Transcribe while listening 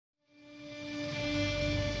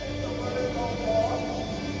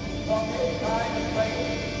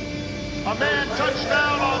A man touched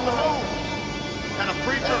down on the moon. And a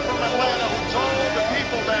preacher from Atlanta who told the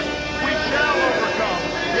people that we shall overcome.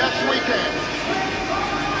 Yes, we can.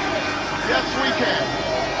 Yes, we can.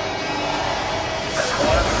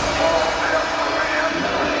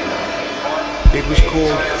 It was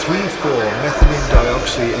called 3,4-methylene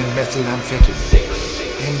dioxy and methylamphetamine,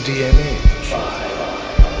 MDMA.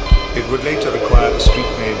 It would later acquire the street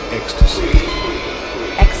name Ecstasy.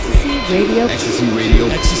 Ecstasy Radio. Ecstasy Radio.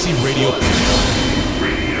 Ecstasy Radio.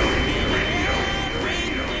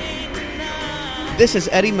 This is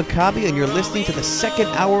Eddie Maccabi, and you're listening to the second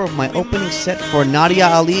hour of my opening set for Nadia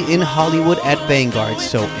Ali in Hollywood at Vanguard,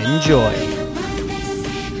 so enjoy.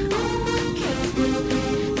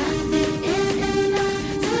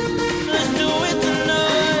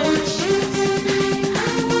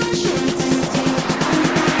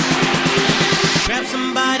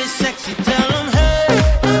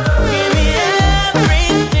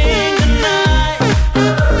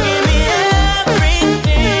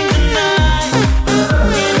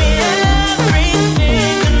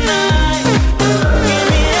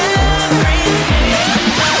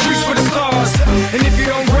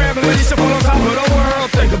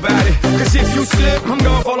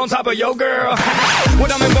 On top of your girl.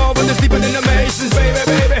 When I'm involved with this deeper than the Masons, baby,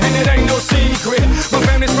 and it ain't no secret. My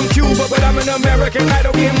family's from Cuba, but I'm an American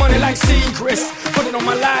idol, getting money like secrets. Put it on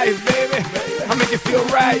my life, baby. I make it feel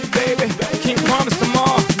right, baby. Can't promise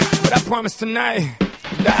tomorrow, but I promise tonight,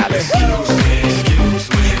 darling. Excuse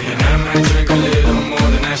me, and I might drink a little more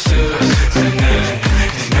than I should tonight.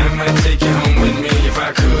 And I might take you home with me if I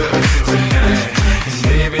could tonight. And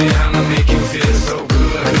baby, I'ma make you feel so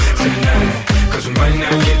good tonight. Cause we might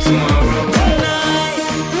not get tomorrow. Tonight,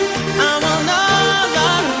 I will love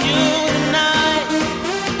you tonight.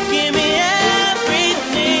 Give me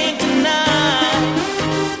everything tonight.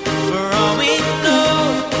 For all we know,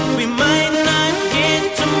 we might not get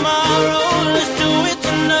tomorrow. Let's do it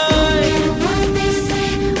tonight. What they say,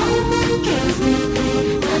 oh, kills me.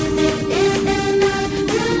 Nothing is enough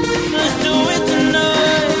to live. Let's do it.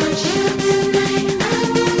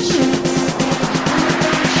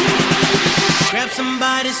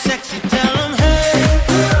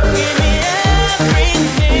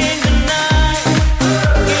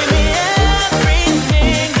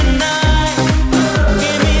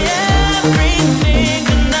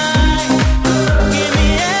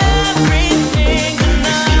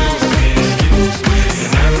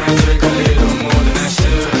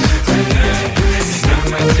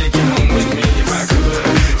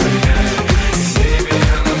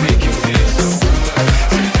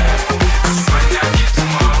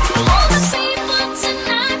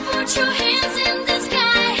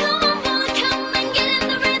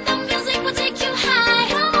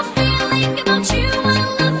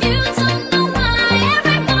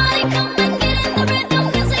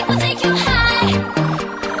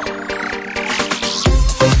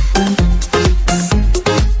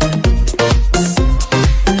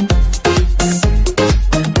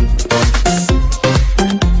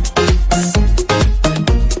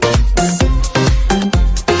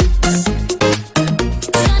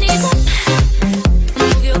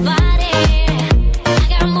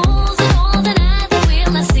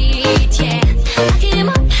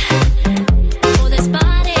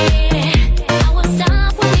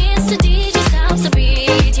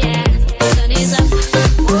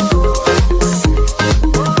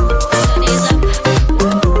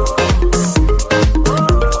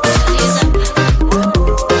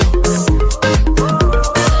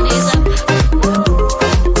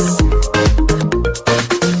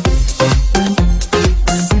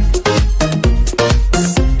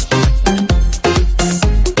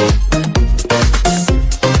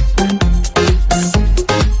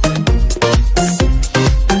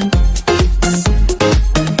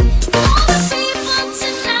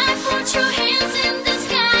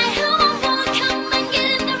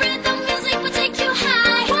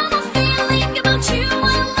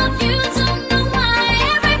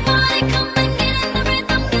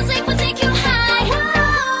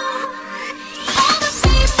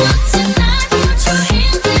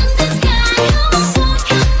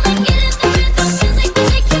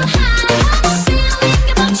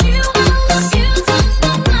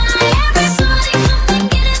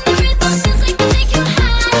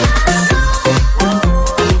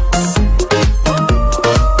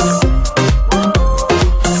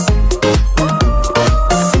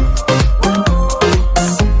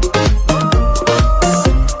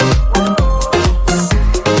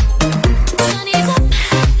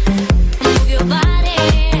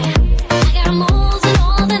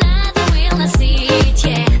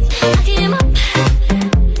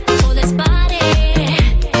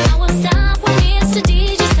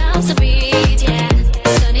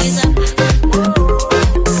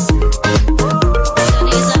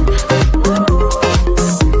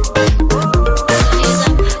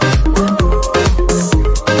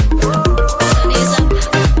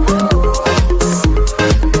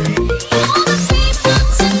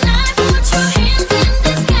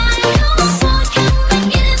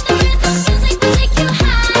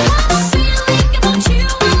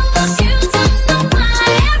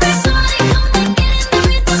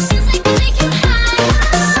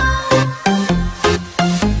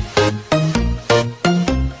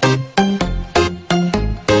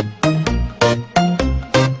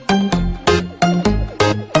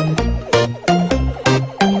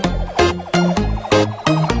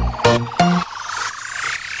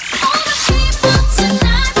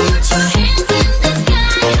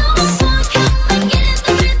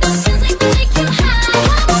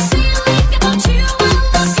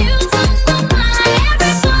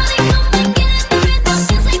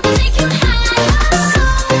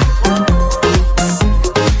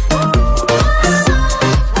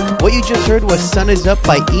 heard was Sun Is Up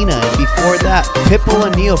by Ina, and before that, Pitbull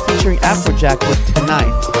and Neo featuring Afrojack with Tonight.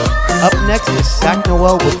 Up next is Sac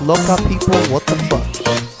Noel with Loca People, What the Fuck.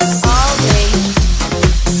 All day,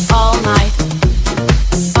 all night,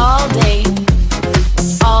 all day,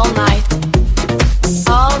 all night,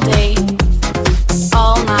 all day,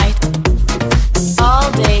 all night, all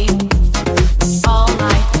day, all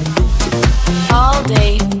night, all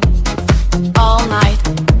day, all night,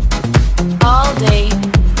 all day,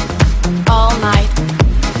 all night,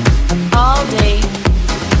 all day,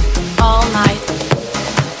 all night,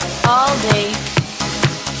 all day,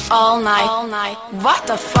 all night, what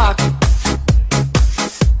the fuck?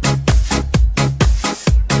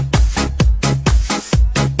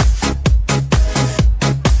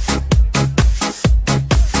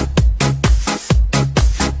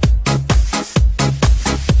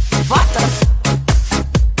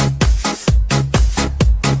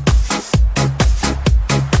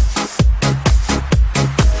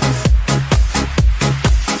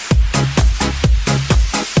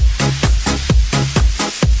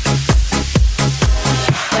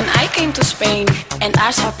 And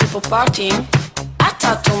I saw people partying, I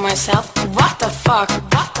thought to myself, what the fuck,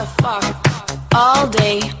 what the fuck? All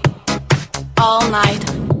day, all night,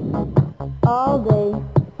 all day,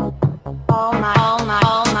 all night, all night,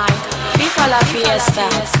 all night. FIFA la fiesta,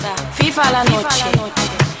 FIFA la noche,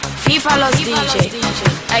 FIFA los DJ.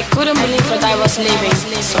 I couldn't believe what I was leaving,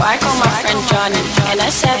 so I called my friend Johnny, and I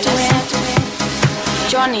said to him,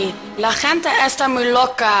 Johnny, la gente está muy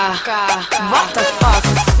loca, what the fuck?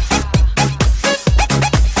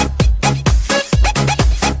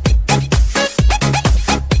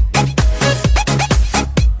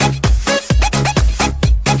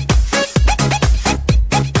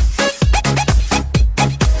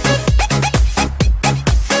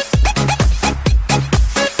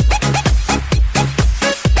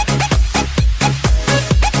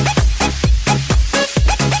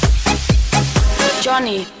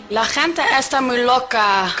 Johnny, la gente está muy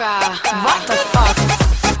loca. What the fuck?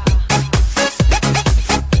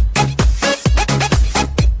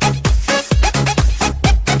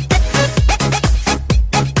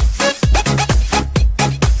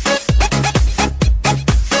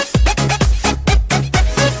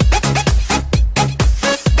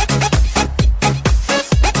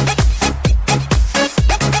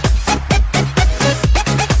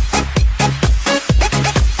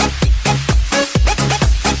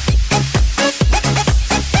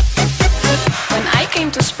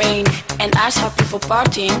 And I saw people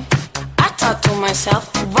partying, I thought to myself,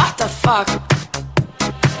 what the fuck?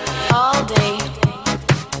 All day,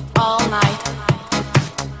 all night,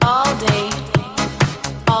 all day,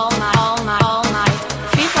 all night, all night, all night.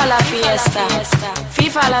 FIFA la fiesta,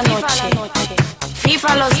 FIFA la noche,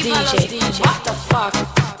 FIFA los DJ. What the fuck?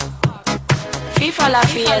 FIFA la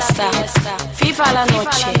fiesta, FIFA la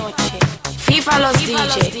noche, FIFA los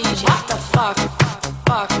DJ. What the fuck?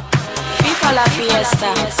 Fuck. FIFA la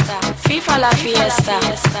fiesta, FIFA la fiesta,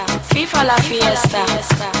 FIFA la fiesta,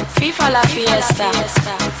 FIFA la fiesta,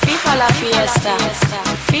 FIFA la fiesta,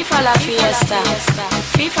 FIFA la fiesta,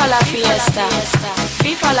 FIFA la fiesta,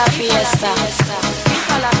 FIFA la fiesta,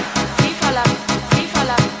 FIFA la, FIFA la, FIFA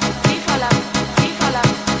la, FIFA la, FIFA la,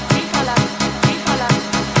 FIFA la, FIFA la,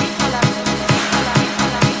 FIFA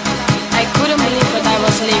la. I couldn't believe what I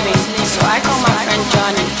was leaving, so I called my friend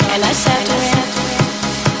Johnny and I said to him,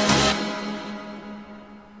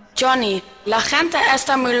 Johnny, la gente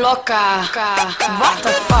está muy loca. What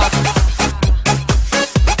the fuck?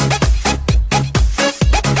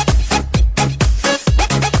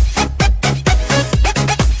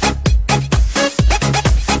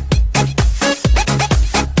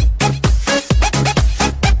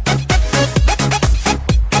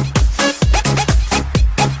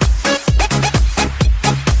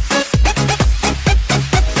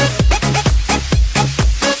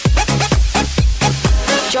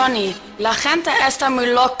 Johnny, la gente está muy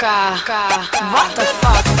loca. What the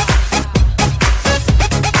fuck?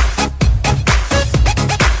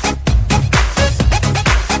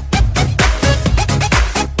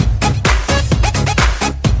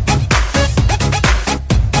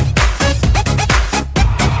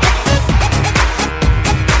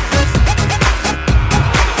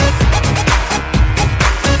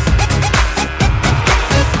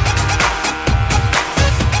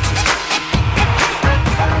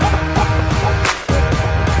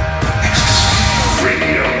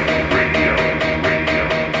 Radio.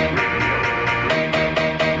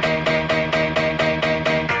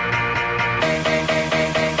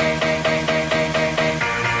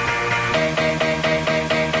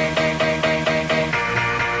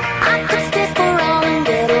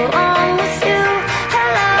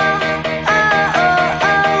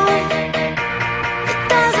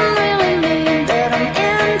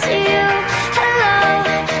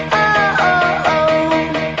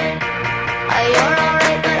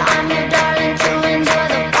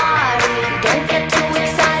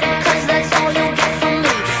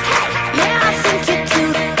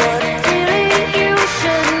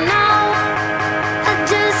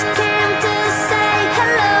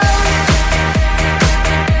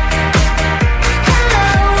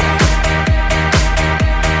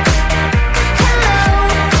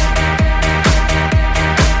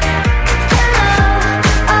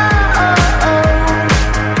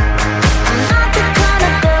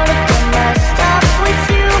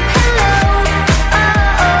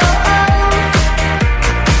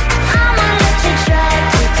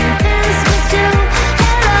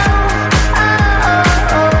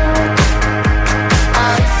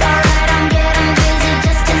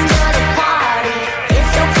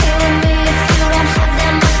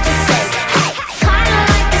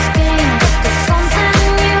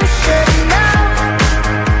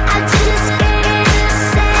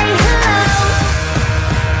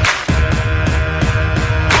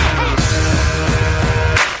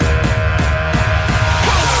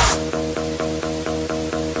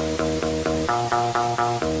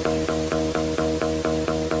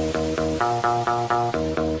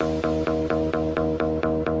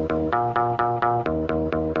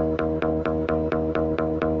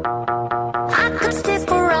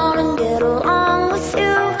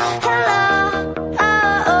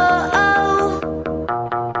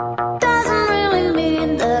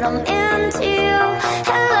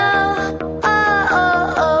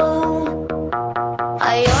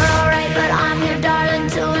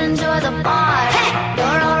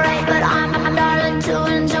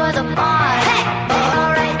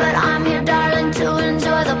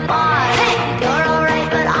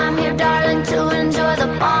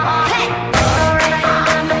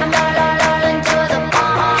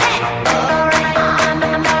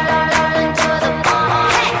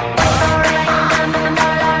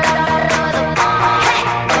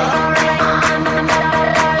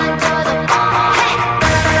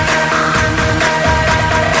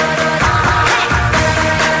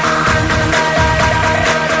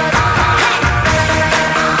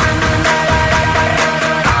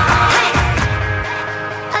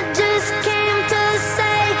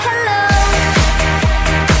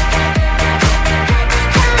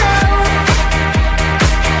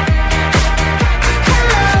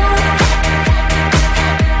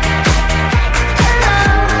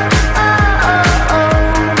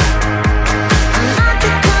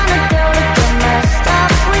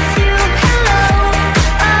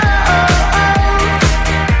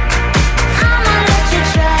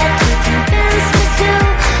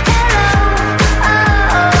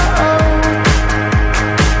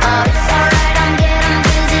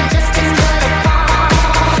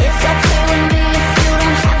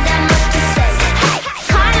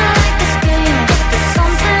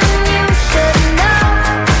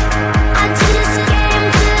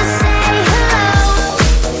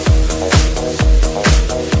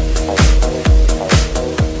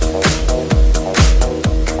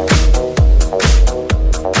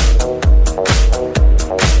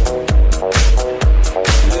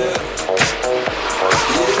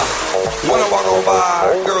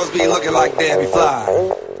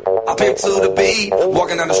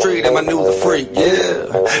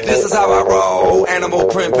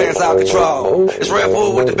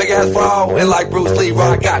 And like Bruce Lee,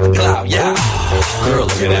 I got the clout, yeah. Girl,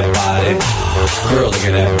 look at that body. Girl, look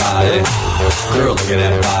at that body. Girl, look at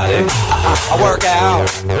that body. I work out.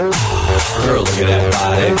 Girl, look at that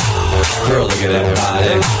body. Girl, look at that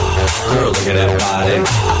body. Girl, look at that body.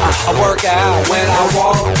 I work out when I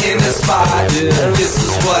walk in the spot. This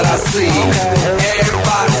is what I see.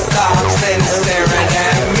 Everybody stops and is staring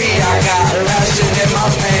at me. I got passion in my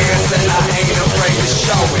pants and I ain't afraid to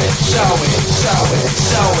show it, show it, show it,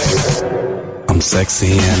 show it. I'm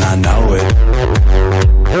sexy and I know it.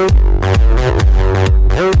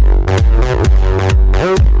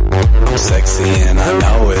 I'm sexy and I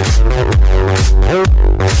know it.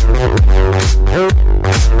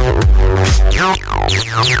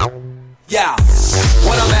 Yeah,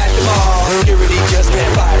 when I'm at the mall, security just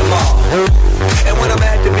can't fight them all. And when I'm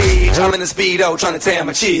at the beach, I'm in a Speedo trying to tan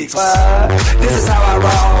my cheeks. This is how I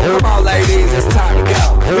roll. Come on, ladies, it's time to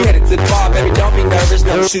go. We headed to the bar, baby, don't be nervous.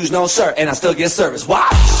 No shoes, no shirt, and I still get service. Watch.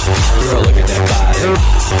 Girl, look at that body.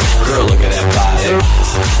 Girl, look at that body.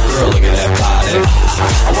 Girl, look at that body.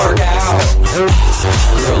 I work out.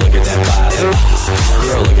 Girl, look at that body.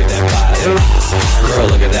 Girl, look at that body. Girl,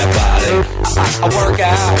 look at that body. I work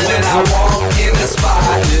out when I walk in the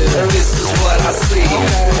spot. This is what I see.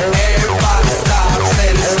 Everybody stops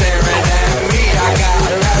and is staring at me. I got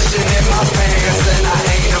passion in my pants and I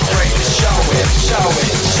ain't afraid to show it, show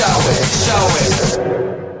it, show it, show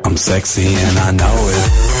it. I'm sexy and I know it.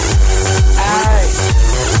 Aye.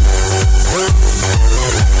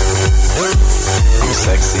 I'm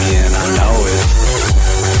sexy and I know it.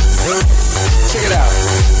 Check it out.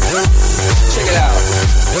 Check it out.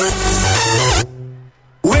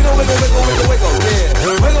 Wiggle, wiggle, wiggle, wiggle, wiggle, yeah.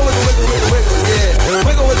 Wiggle, wiggle, wiggle, wiggle, wiggle, yeah.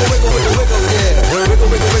 Wiggle, wiggle, wiggle, wiggle, wiggle, yeah. Wiggle,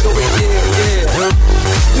 wiggle, wiggle, wiggle, yeah, yeah.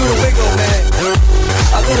 Do the wiggle, man.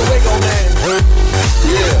 I do the wiggle, man.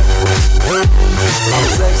 Yeah. I'm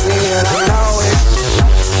sexy and I know it.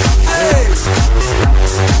 Hey.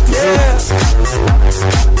 Yeah.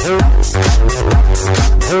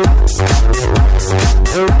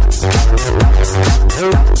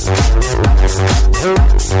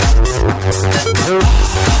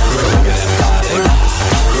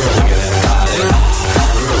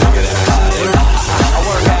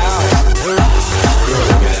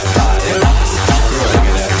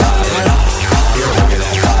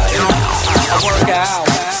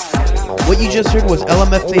 What you just heard was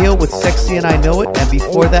LMFAO with Sexy and I Know It, and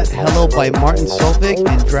before that, Hello by Martin Solveig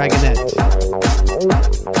and Dragonette.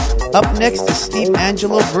 Up next is Steve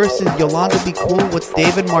Angelo versus Yolanda Be Cool with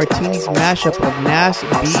David Martini's mashup of Nas, B,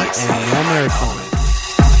 and No Americana.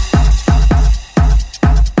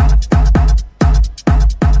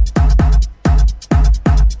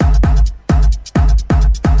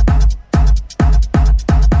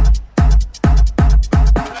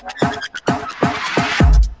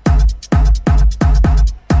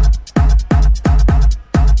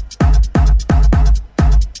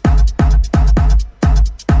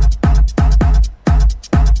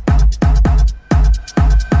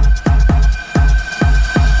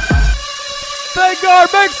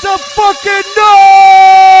 Make some fucking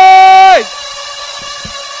noise!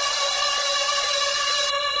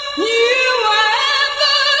 You are at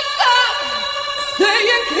the top,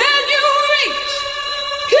 saying, can you reach?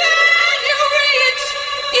 Can you reach?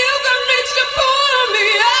 You can reach to pull me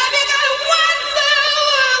up. You got one,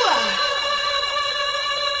 two.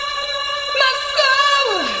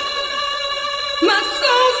 My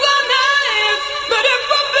soul's on ice, but it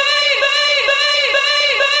will be.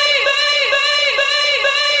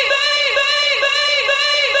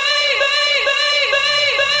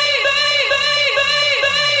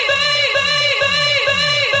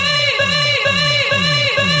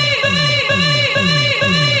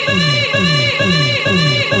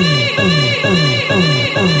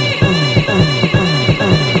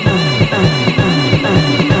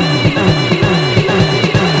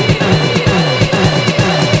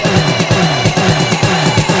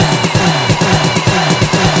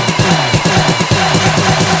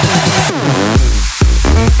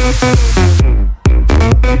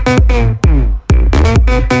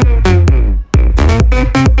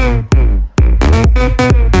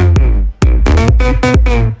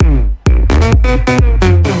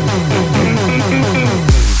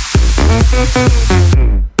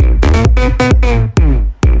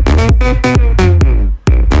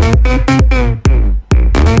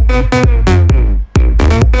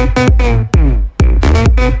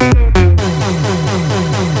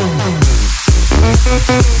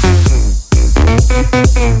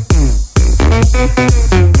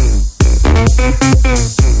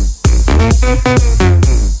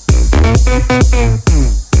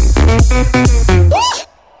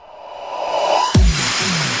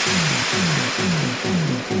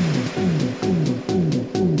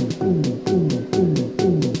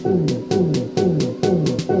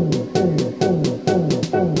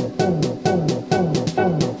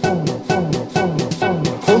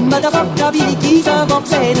 Come da porca vedi chi sa va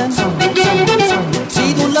bene.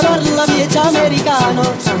 Si tu la parla miezza americano,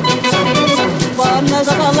 quando si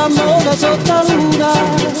fa l'amore sotto la luna,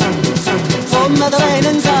 come da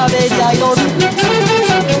bene non sa vedi ai loro.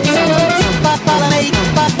 Papala lei,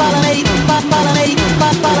 papala lei, papala lei,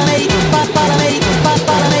 papala lei, papala lei,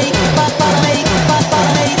 papala lei, papala lei, papala lei, papala lei,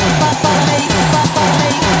 papala lei, papala lei, papala lei,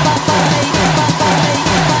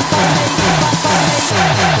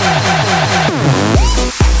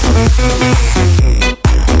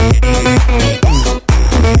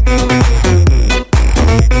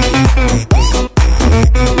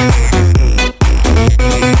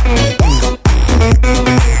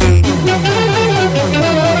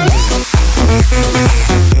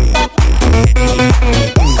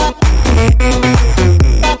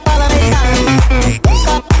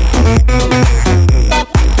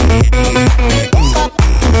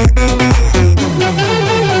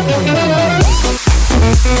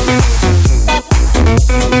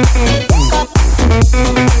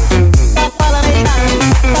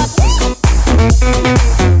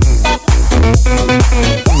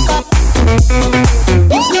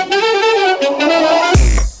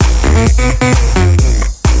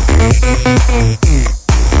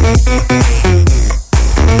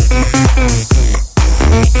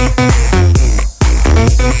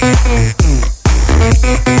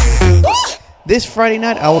 This Friday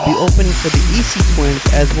night, I will be opening for the EC Twins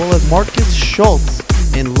as well as Marcus Schultz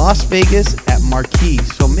in Las Vegas at Marquee.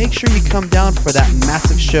 So make sure you come down for that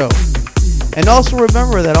massive show. And also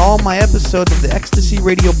remember that all my episodes of the Ecstasy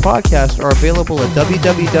Radio podcast are available at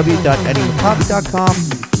www.eddymccobbie.com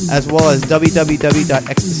as well as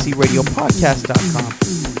www.ecstasyradiopodcast.com.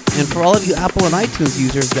 And for all of you Apple and iTunes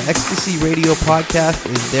users, the Ecstasy Radio podcast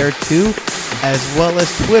is there too, as well as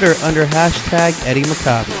Twitter under hashtag Eddie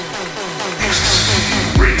McCobbie.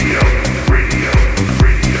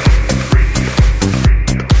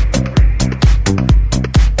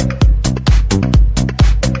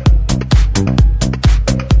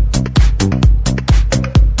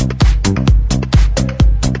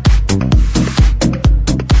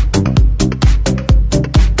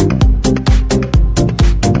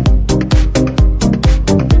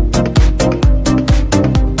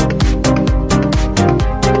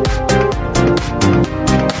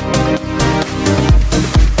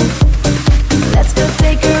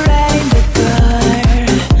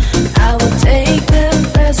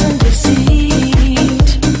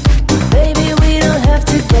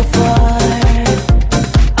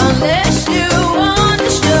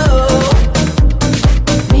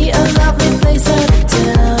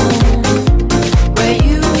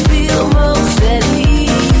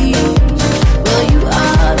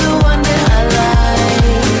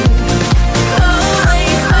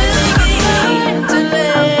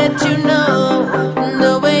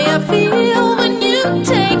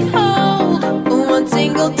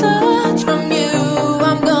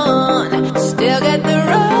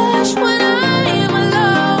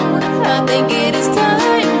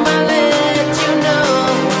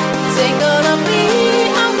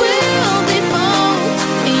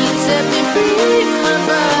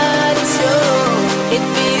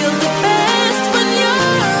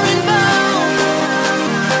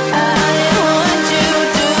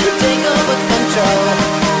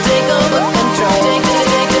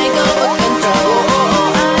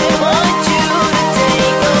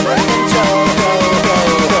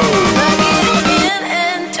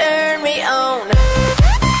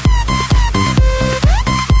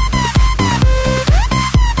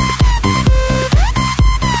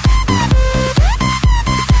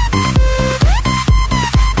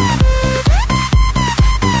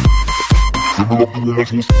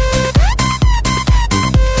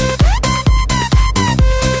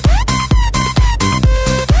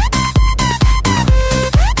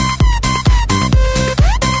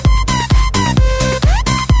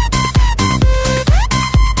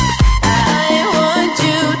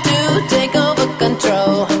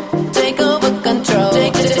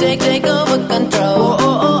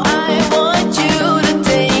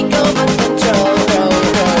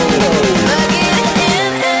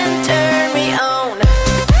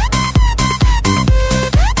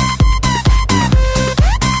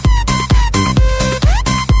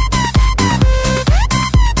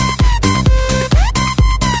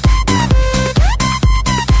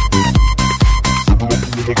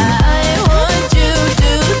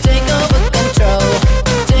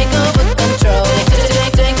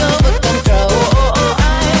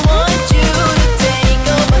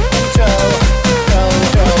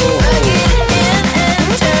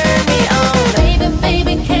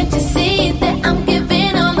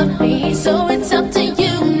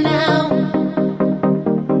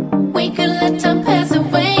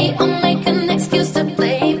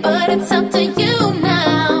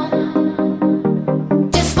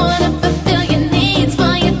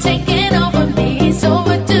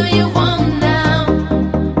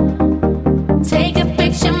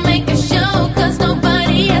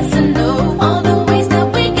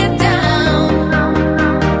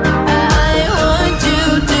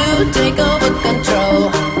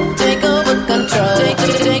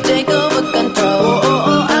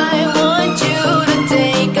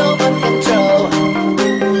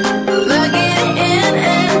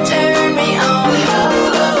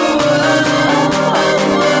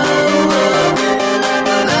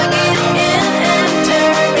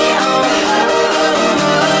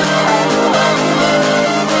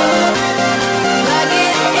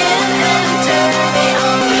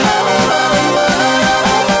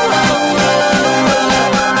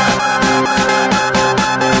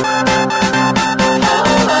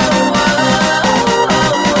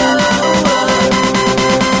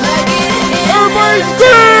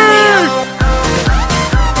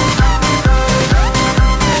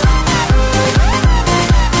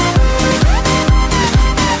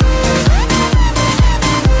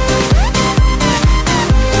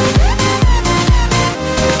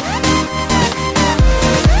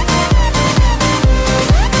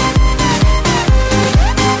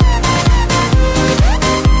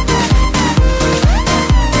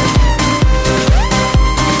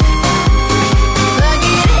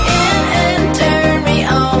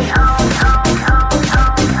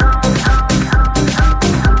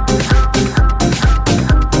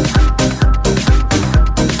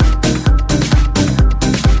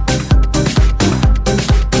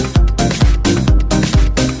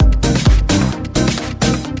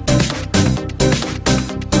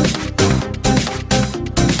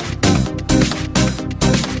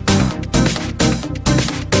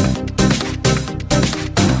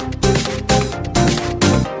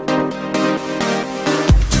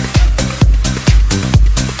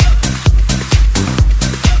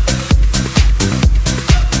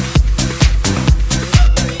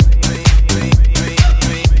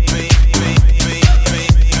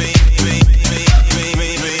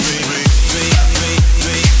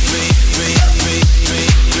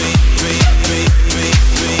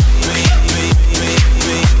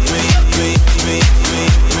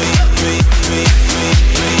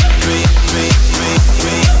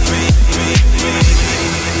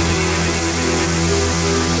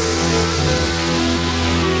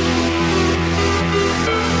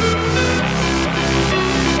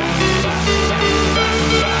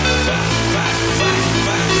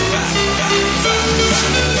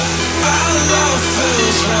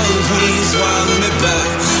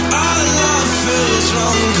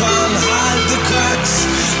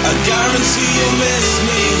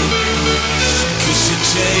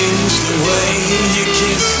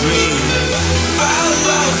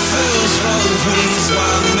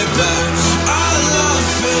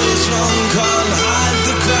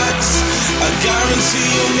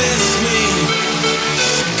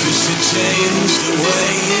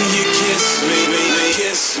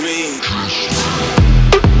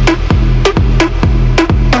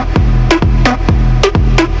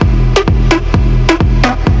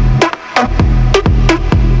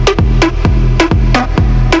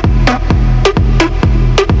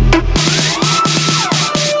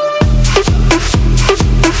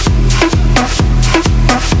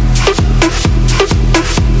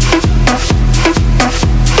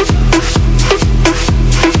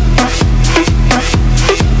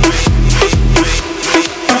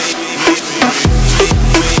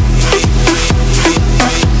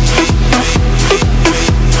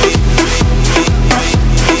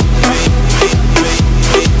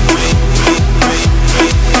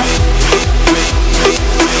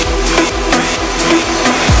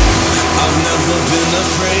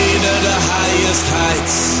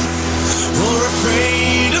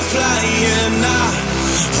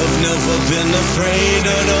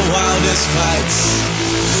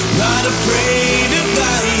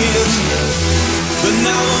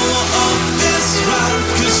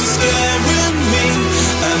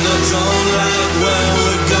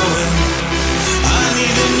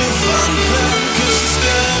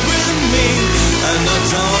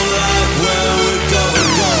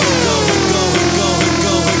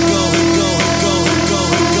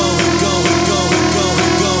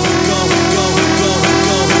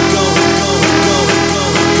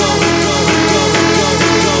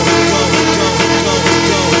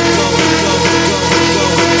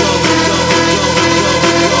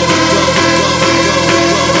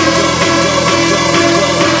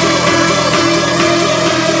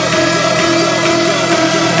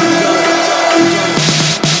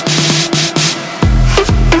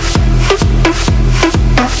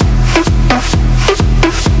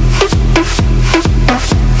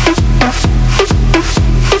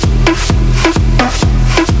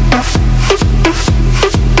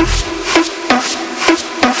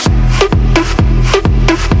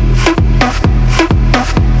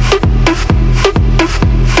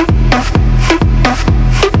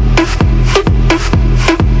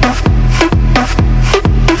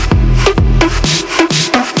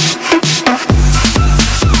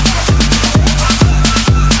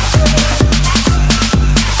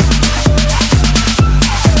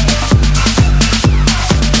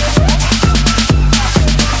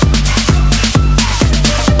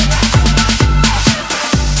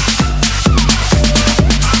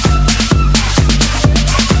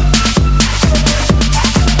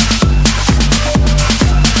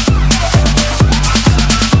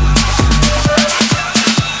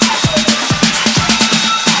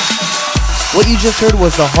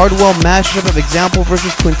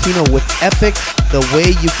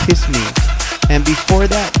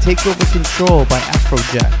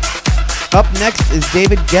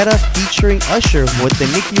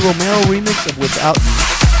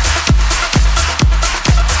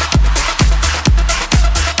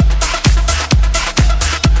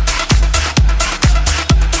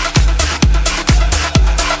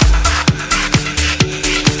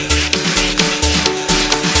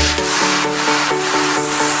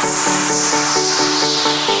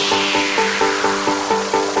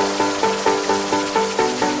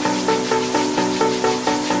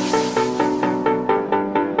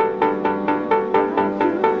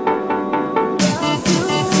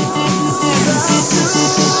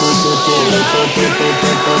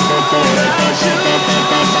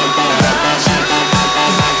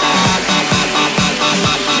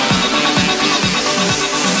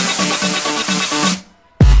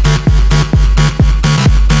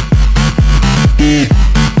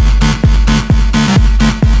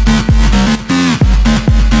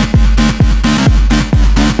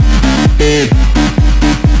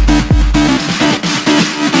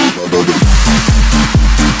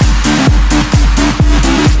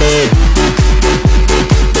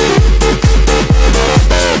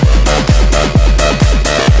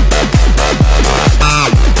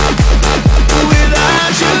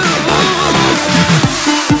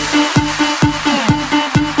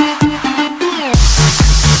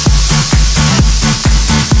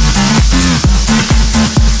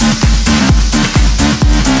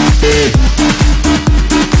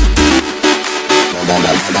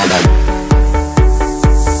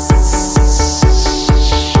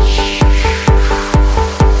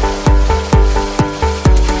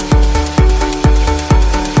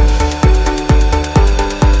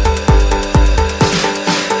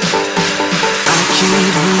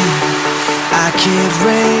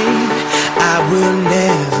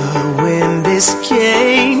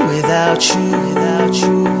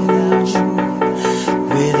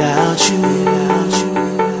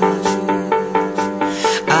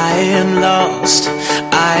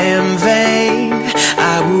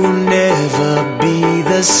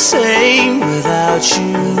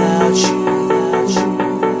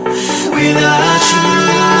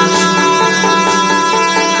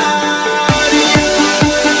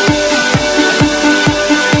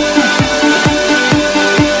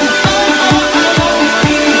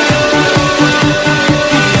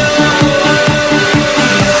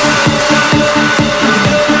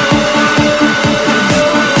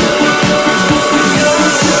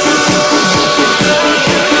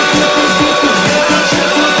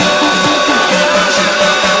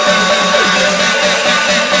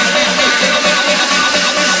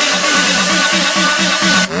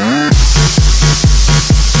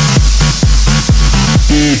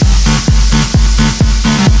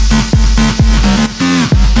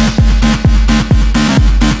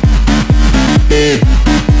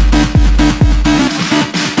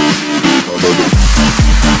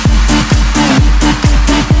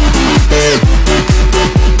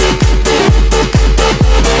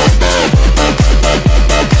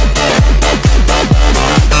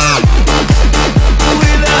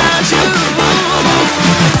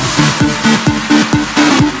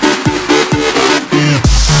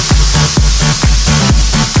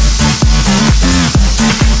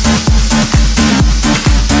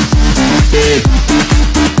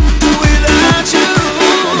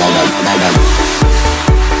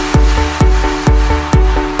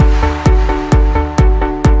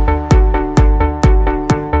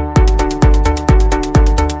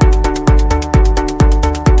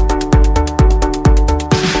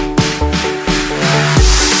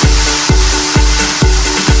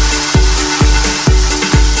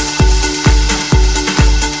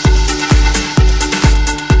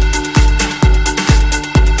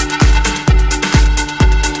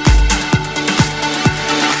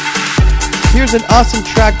 was an awesome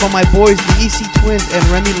track by my boys, the EC Twins and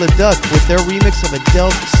Remy LeDuc with their remix of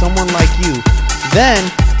Adele's Someone Like You. Then,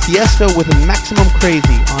 Tiesto with Maximum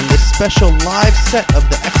Crazy on this special live set of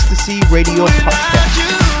the Ecstasy Radio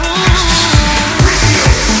podcast.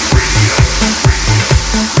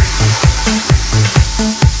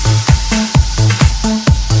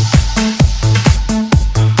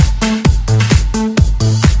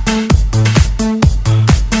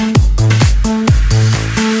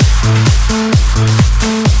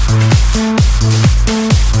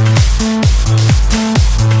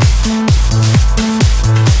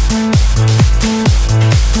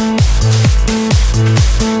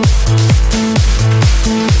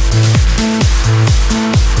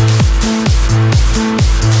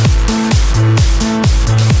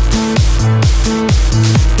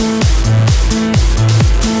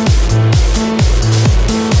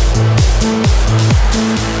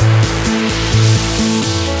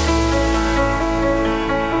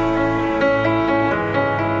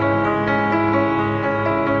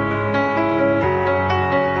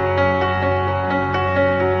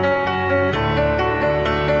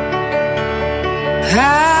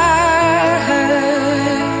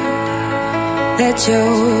 That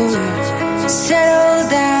you settled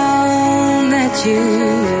down, that you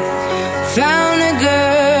found a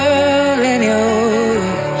girl and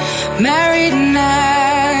you're married now.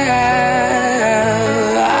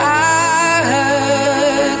 I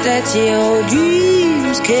heard that your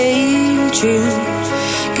dreams came true.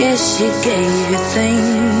 Guess she gave you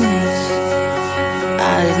things I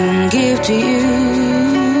didn't give to you.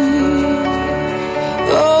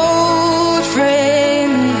 Old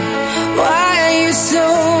friend, why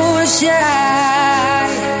so shy?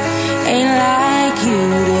 Ain't like you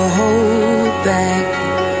to hold back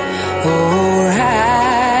or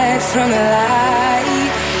hide from the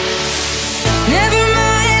light. Never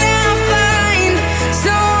mind, I'll find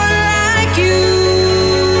someone like you.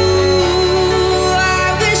 I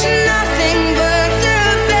wish nothing but the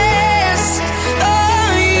best for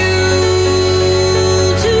you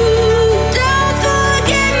too. Don't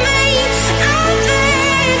forget me, I'm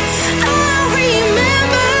there. I'll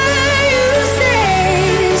remember you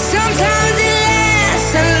say sometimes it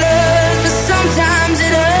lasts and loves, but sometimes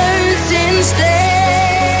it hurts instead.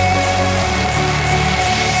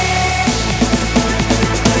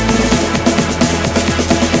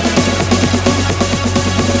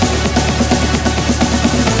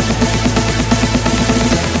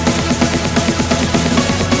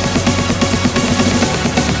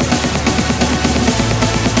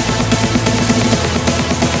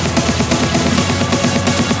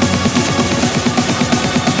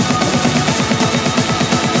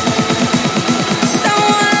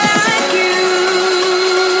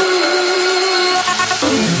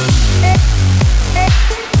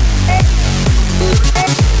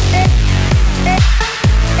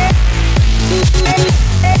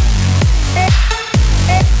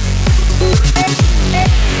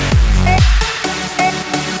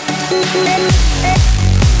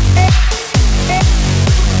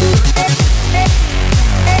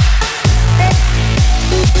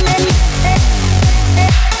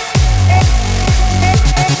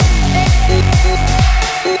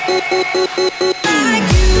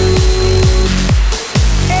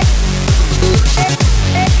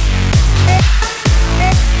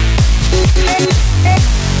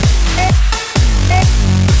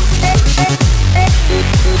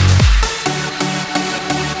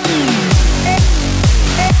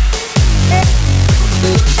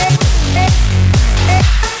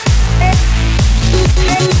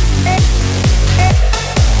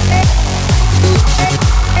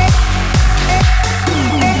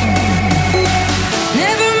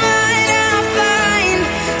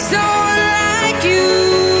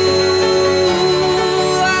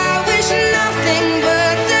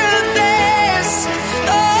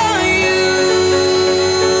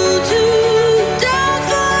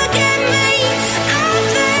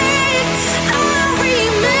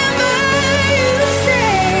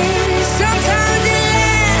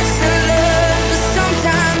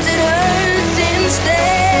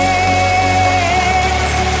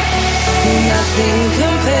 Nothing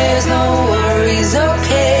compares, no worries or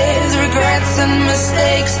cares, regrets and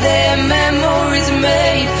mistakes, their memories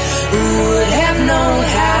made. Who would have known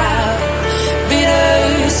how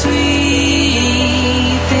bittersweet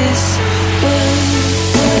this was?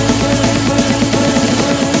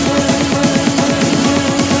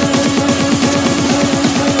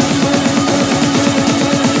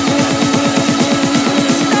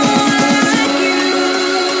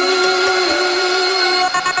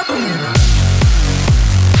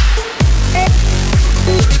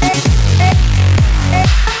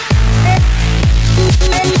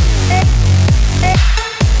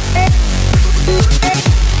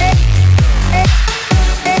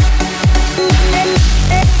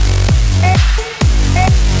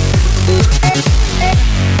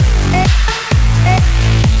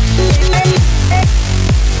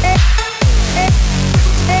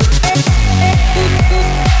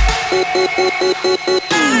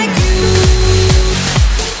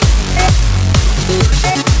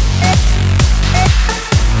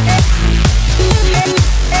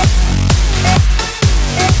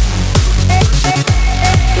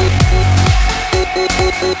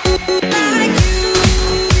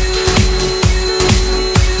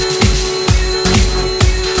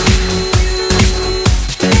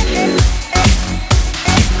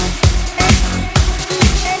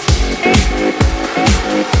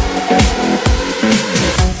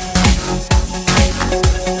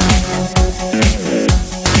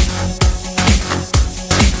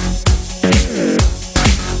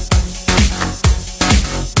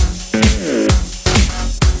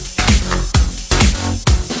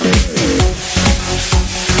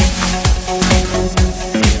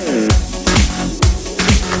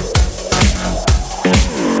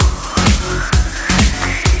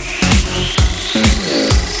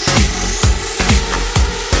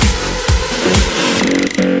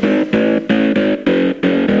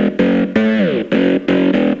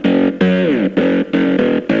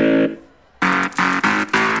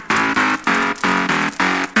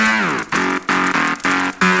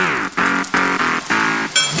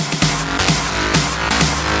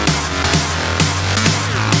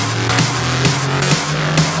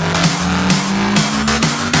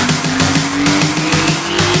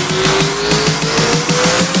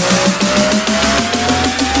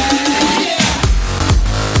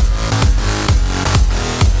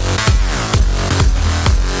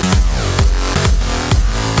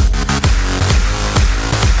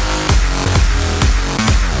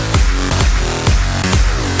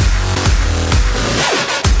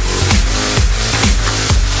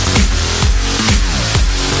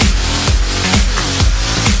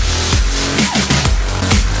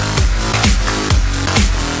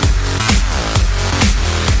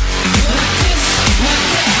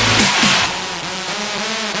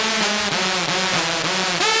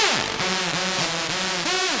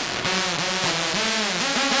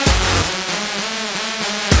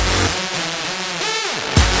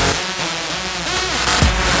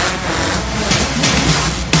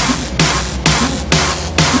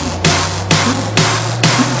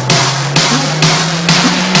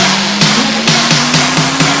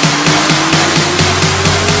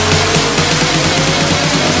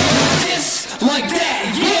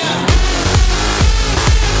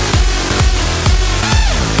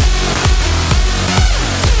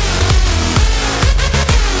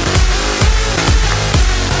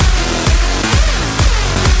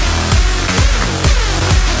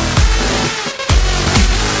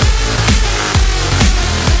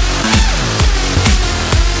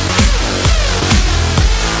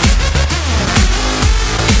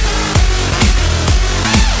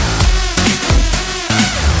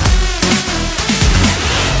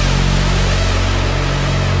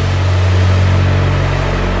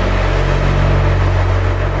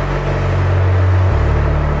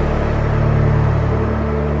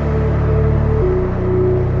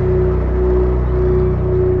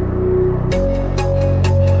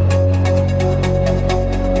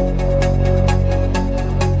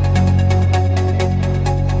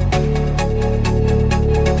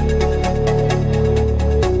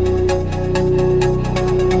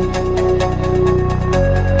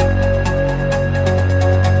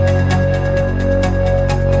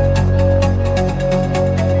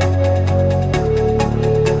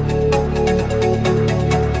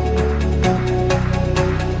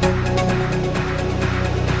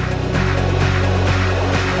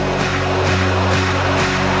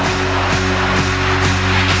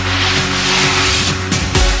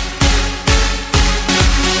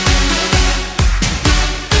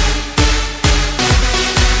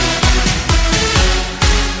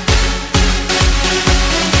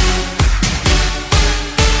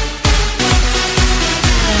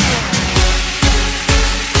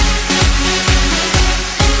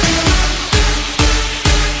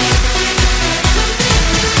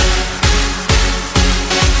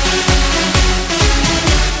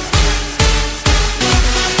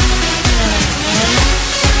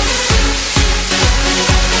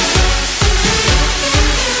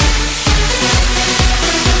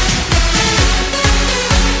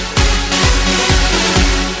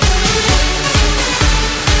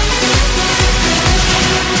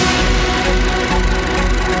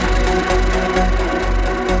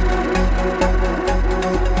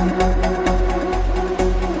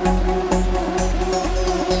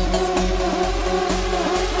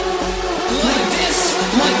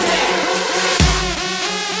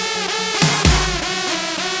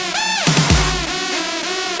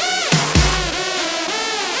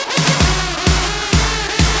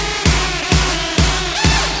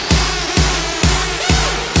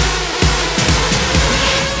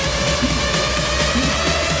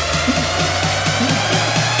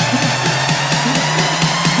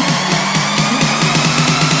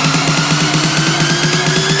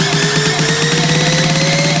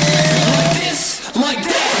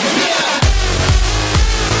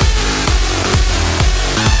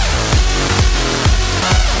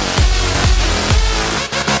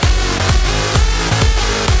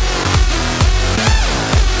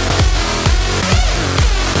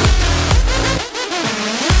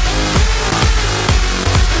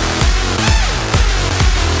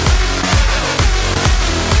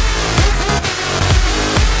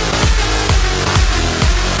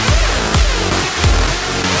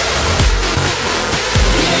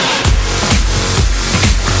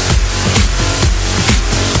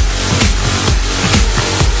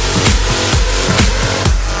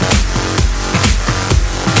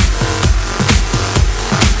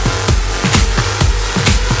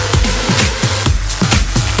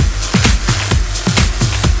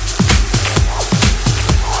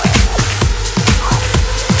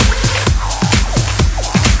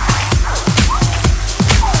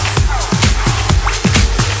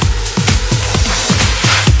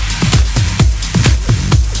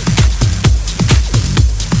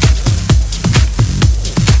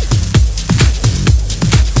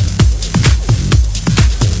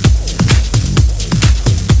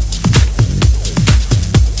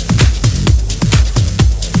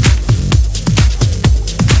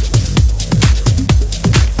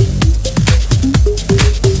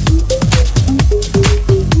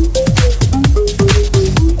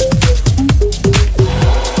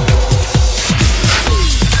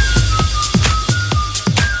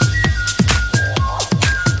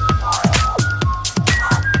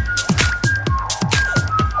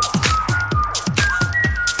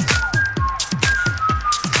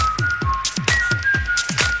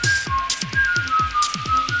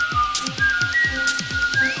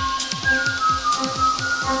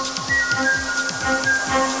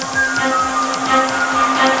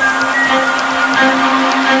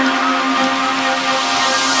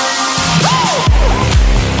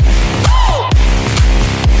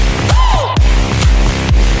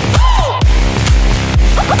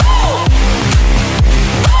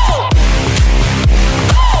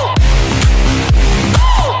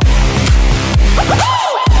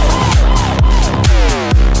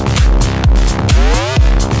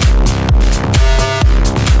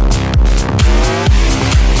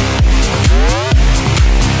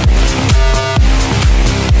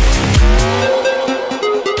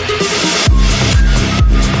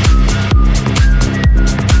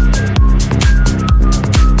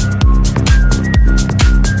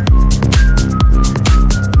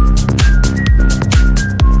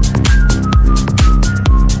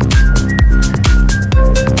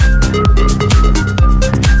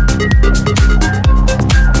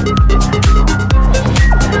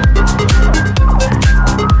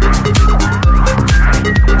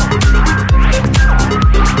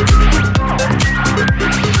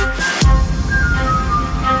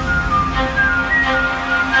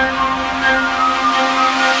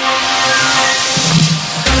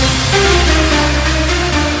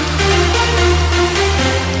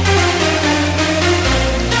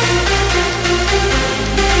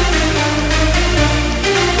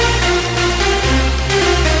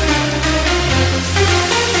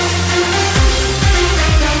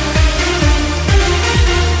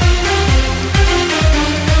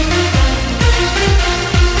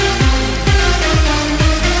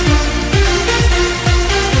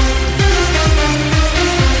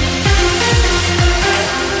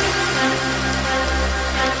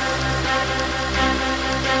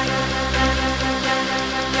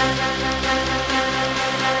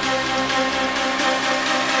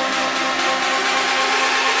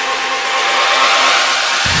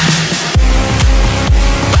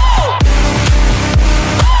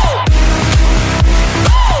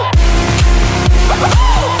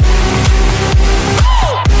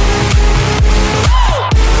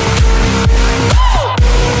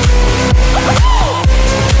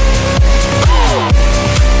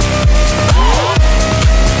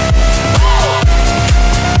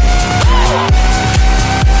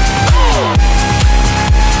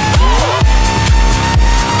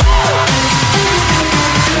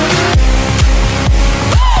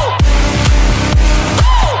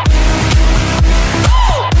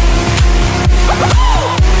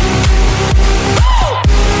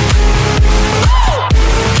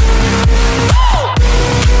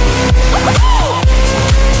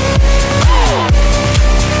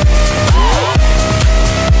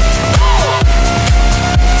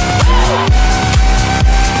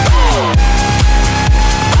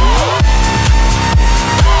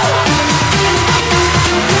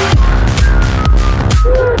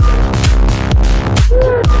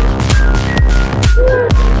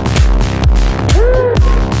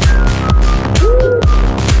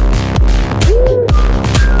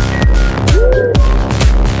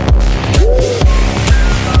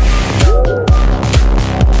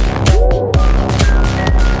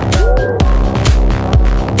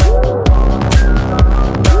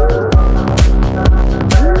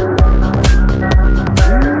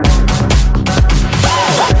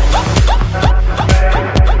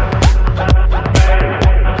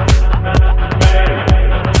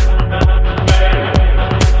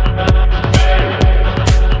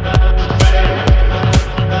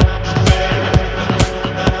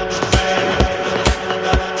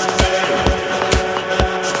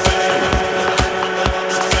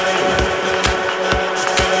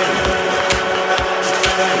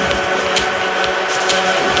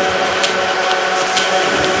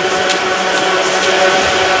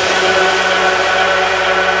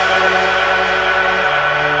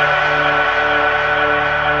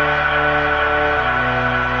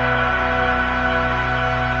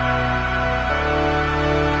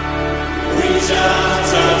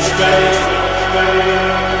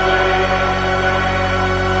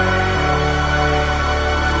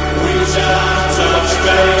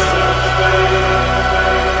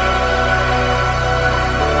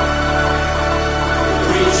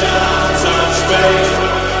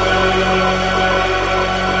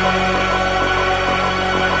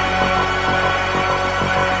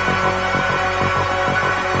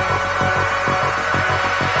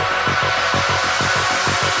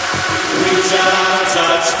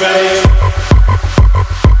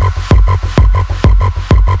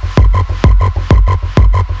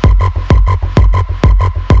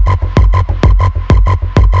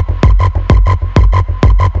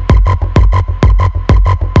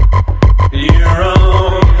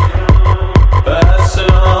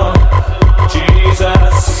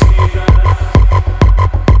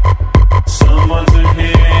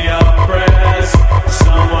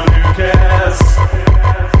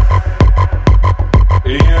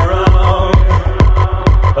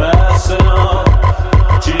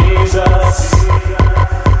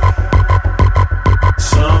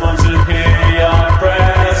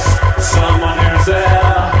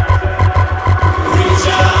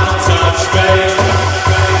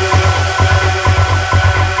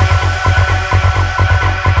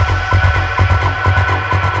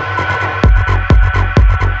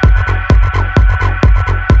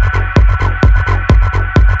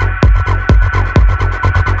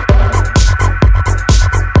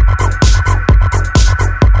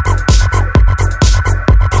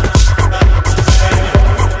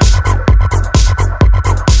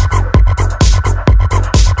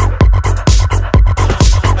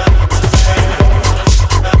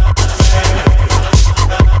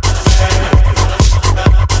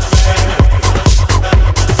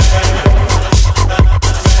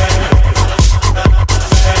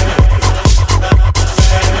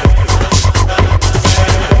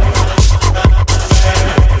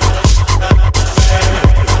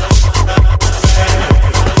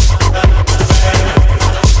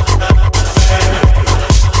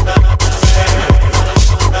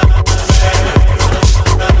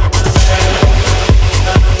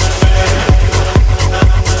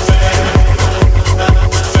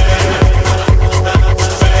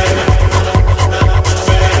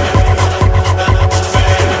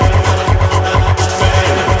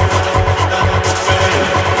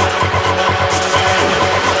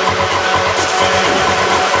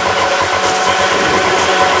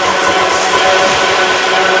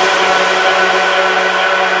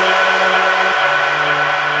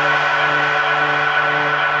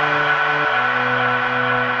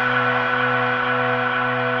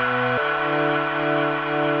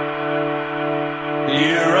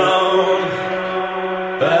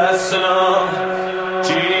 personal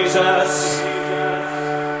Jesus.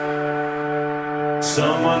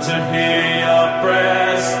 Someone to hear your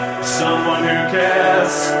prayers, someone who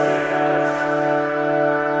cares.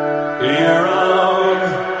 Your own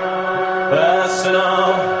personal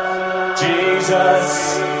Jesus.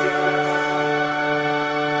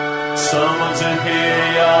 Someone to hear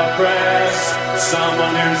your prayers,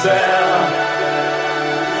 someone who's there.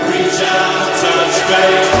 Reach out, touch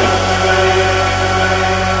faith.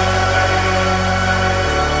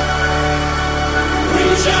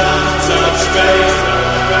 Reach out, touch faith.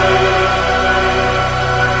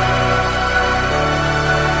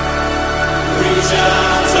 Reach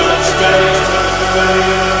out, touch faith.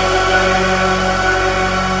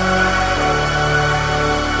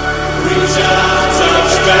 Reach out,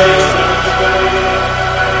 touch faith.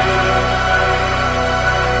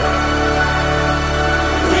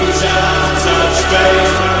 Reach out, touch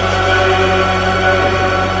faith.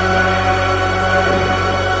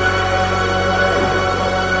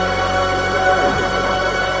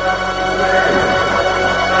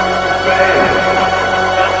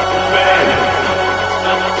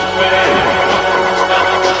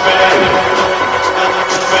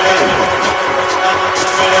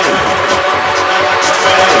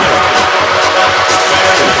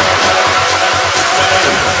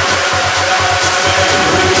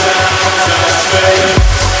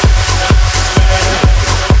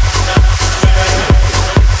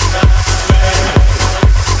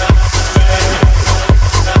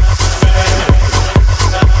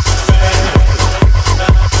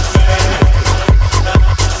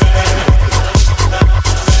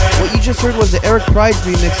 Heard was the Eric Pride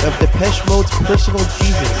remix of Depeche Mode's Personal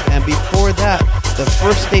Jesus, and before that, the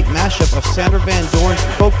First State mashup of Sandra Van Doren's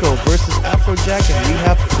Coco versus Afrojack and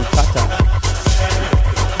Rehab's Pukata.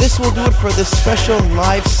 This will do it for this special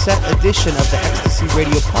live set edition of the Ecstasy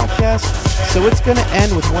Radio podcast, so it's gonna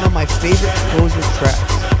end with one of my favorite closer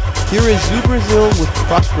tracks. Here is Zoo Brazil with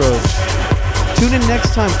Crossroads. Tune in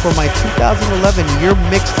next time for my 2011 year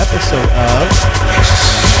mix episode of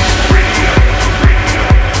Ecstasy Radio.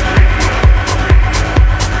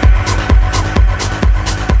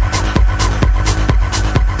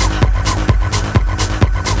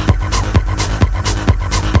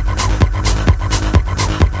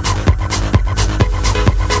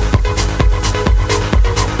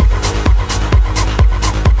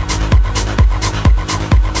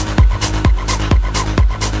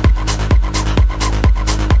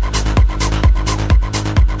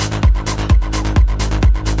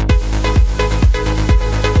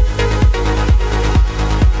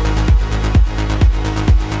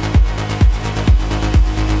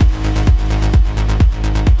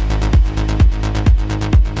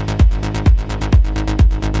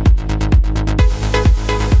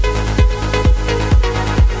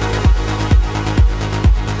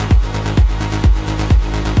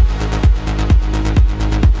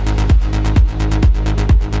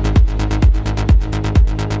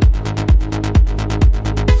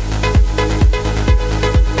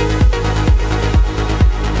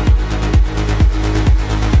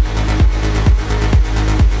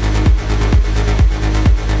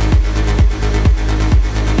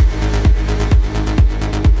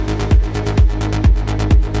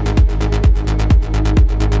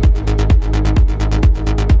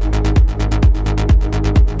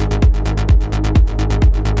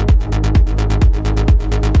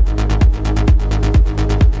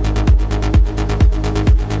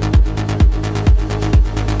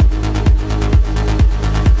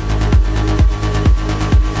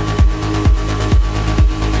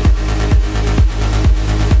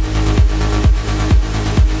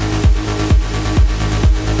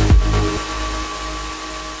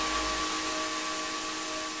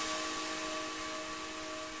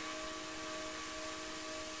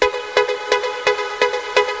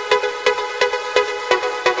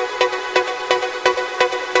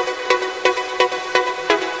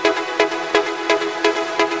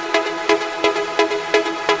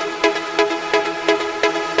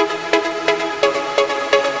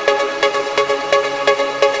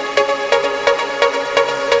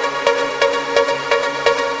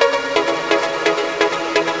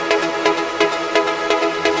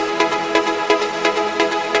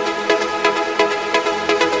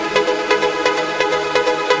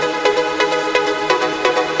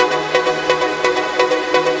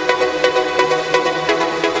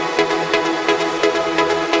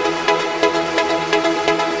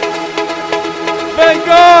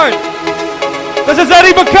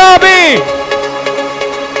 ready for Kabi,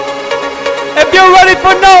 if you're ready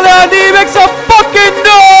for Nolan,